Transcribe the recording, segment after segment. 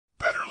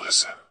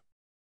Cryptozoology.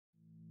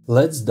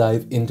 Let's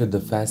dive into the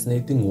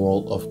fascinating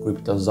world of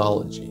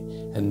cryptozoology.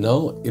 And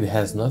no, it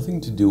has nothing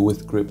to do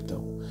with crypto.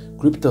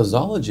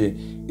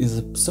 Cryptozoology is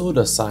a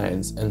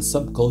pseudoscience and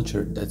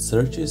subculture that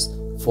searches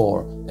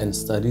for and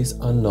studies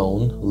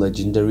unknown,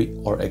 legendary,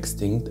 or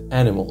extinct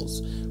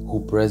animals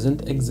whose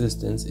present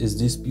existence is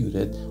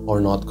disputed or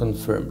not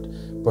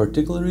confirmed,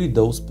 particularly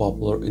those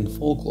popular in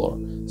folklore,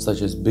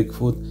 such as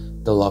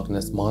Bigfoot, the Loch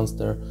Ness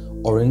Monster,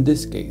 or in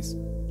this case,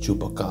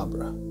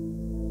 Chupacabra.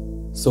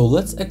 So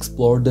let's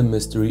explore the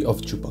mystery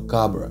of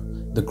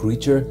Chupacabra, the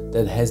creature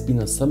that has been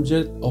a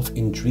subject of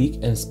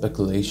intrigue and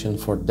speculation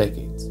for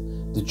decades.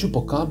 The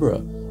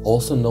Chupacabra,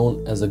 also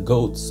known as a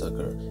goat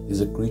sucker,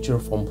 is a creature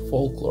from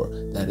folklore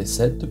that is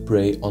said to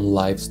prey on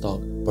livestock,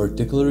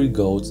 particularly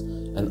goats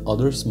and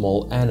other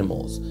small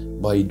animals,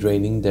 by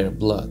draining their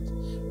blood.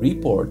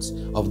 Reports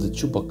of the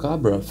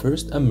Chupacabra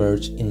first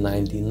emerged in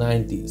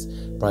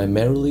 1990s,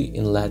 primarily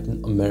in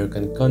Latin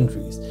American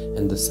countries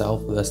and the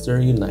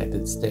southwestern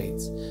United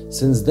States.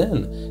 Since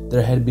then,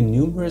 there had been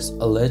numerous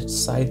alleged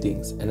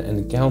sightings and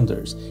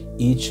encounters,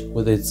 each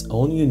with its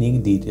own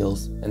unique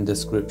details and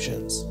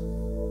descriptions.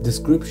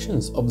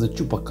 Descriptions of the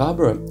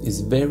Chupacabra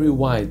is very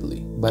widely,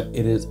 but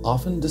it is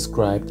often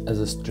described as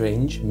a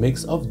strange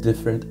mix of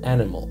different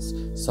animals.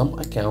 Some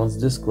accounts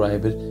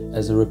describe it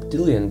as a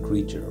reptilian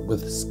creature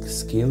with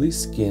scaly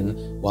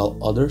skin, while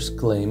others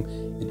claim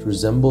it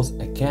resembles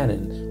a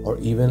canine or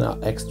even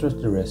an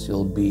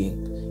extraterrestrial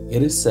being.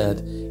 It is said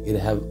it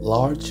has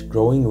large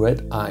glowing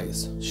red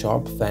eyes,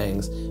 sharp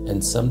fangs,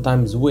 and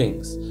sometimes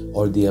wings,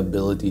 or the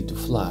ability to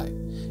fly.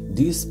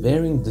 These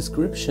varying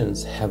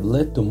descriptions have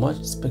led to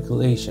much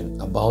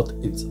speculation about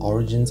its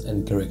origins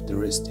and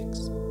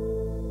characteristics.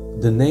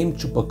 The name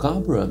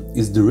Chupacabra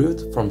is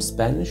derived from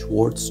Spanish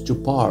words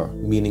chupar,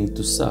 meaning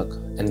to suck,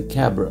 and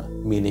cabra,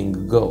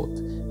 meaning goat.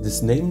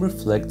 This name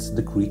reflects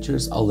the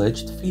creature's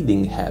alleged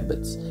feeding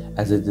habits,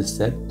 as it is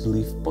said to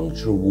leave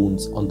puncture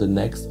wounds on the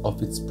necks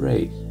of its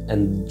prey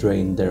and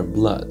drain their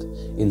blood.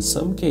 In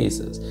some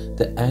cases,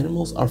 the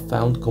animals are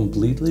found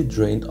completely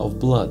drained of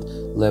blood,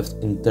 left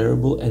in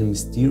terrible and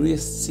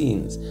mysterious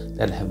scenes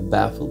that have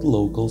baffled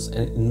locals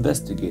and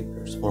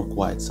investigators for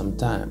quite some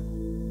time.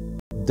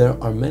 There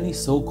are many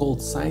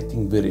so-called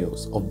sighting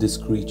videos of this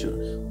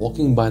creature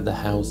walking by the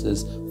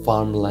houses,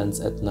 farmlands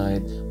at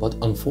night, but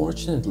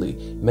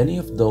unfortunately, many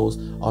of those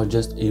are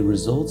just a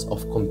result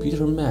of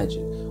computer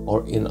magic,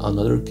 or in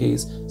another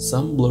case,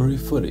 some blurry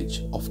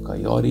footage of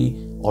coyote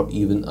or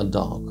even a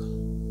dog.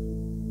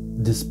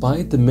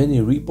 Despite the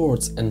many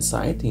reports and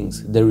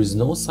sightings, there is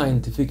no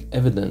scientific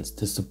evidence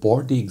to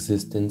support the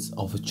existence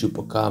of a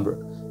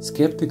Chupacabra.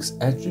 Skeptics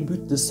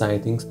attribute the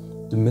sightings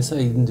to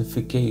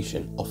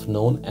misidentification of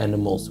known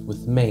animals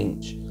with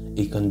mange,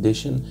 a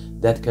condition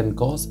that can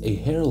cause a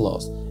hair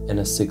loss and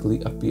a sickly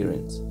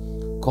appearance.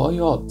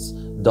 Coyotes,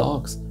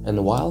 dogs,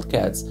 and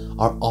wildcats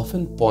are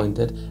often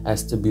pointed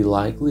as to be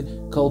likely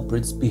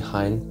culprits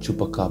behind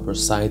Chupacabra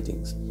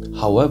sightings.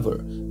 However,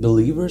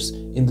 believers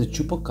in the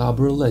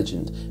Chupacabra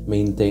legend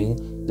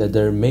maintain that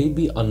there may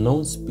be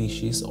unknown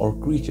species or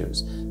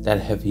creatures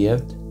that have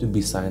yet to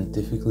be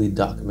scientifically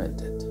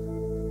documented.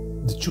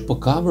 The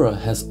Chupacabra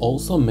has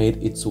also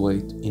made its way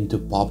into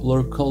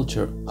popular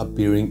culture,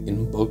 appearing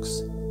in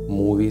books,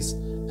 movies,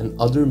 and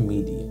other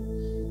media.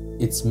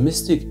 Its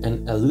mystic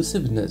and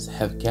elusiveness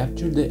have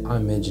captured the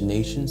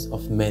imaginations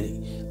of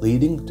many,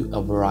 leading to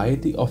a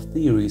variety of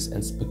theories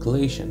and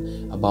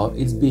speculation about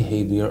its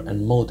behavior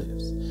and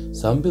motives.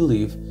 Some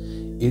believe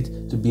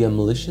it to be a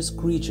malicious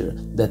creature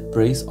that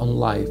preys on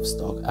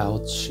livestock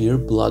out sheer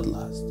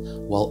bloodlust,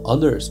 while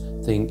others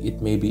think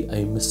it may be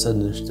a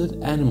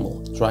misunderstood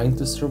animal trying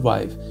to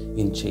survive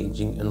in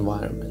changing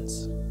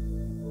environments.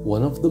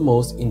 One of the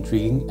most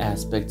intriguing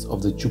aspects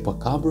of the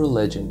Chupacabra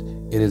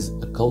legend is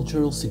a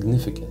cultural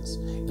significance.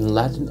 In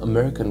Latin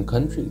American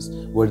countries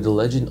where the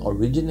legend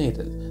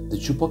originated, the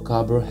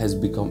Chupacabra has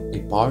become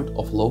a part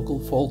of local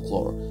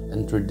folklore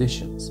and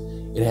traditions.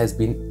 It has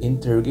been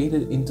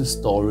integrated into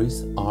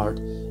stories, art,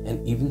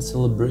 and even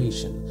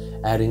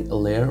celebration, adding a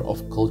layer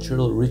of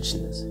cultural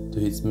richness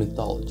to its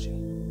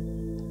mythology.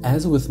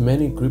 As with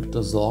many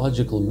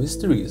cryptozoological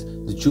mysteries,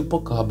 the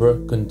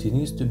Chupacabra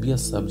continues to be a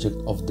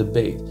subject of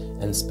debate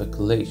and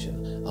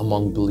speculation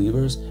among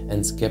believers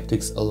and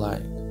skeptics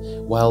alike.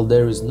 While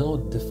there is no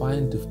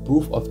definitive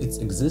proof of its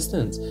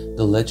existence,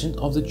 the legend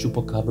of the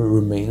Chupacabra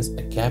remains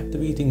a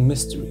captivating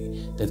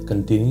mystery that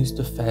continues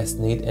to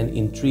fascinate and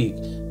intrigue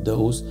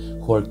those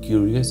who are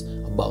curious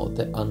about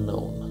the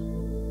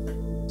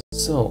unknown.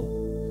 So,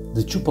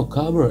 the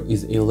Chupacabra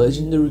is a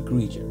legendary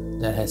creature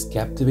that has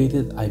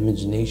captivated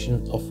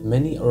imaginations of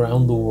many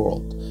around the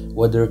world.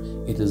 Whether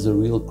it is a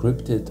real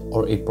cryptid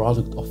or a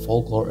product of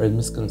folklore and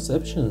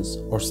misconceptions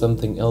or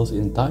something else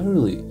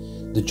entirely,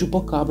 the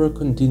Chupacabra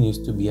continues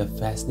to be a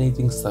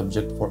fascinating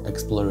subject for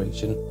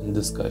exploration and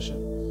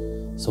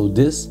discussion. So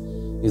this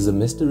is the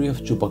mystery of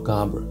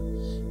Chupacabra.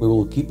 We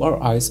will keep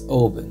our eyes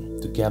open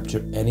to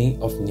capture any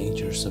of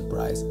nature's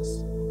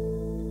surprises.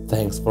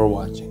 Thanks for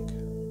watching.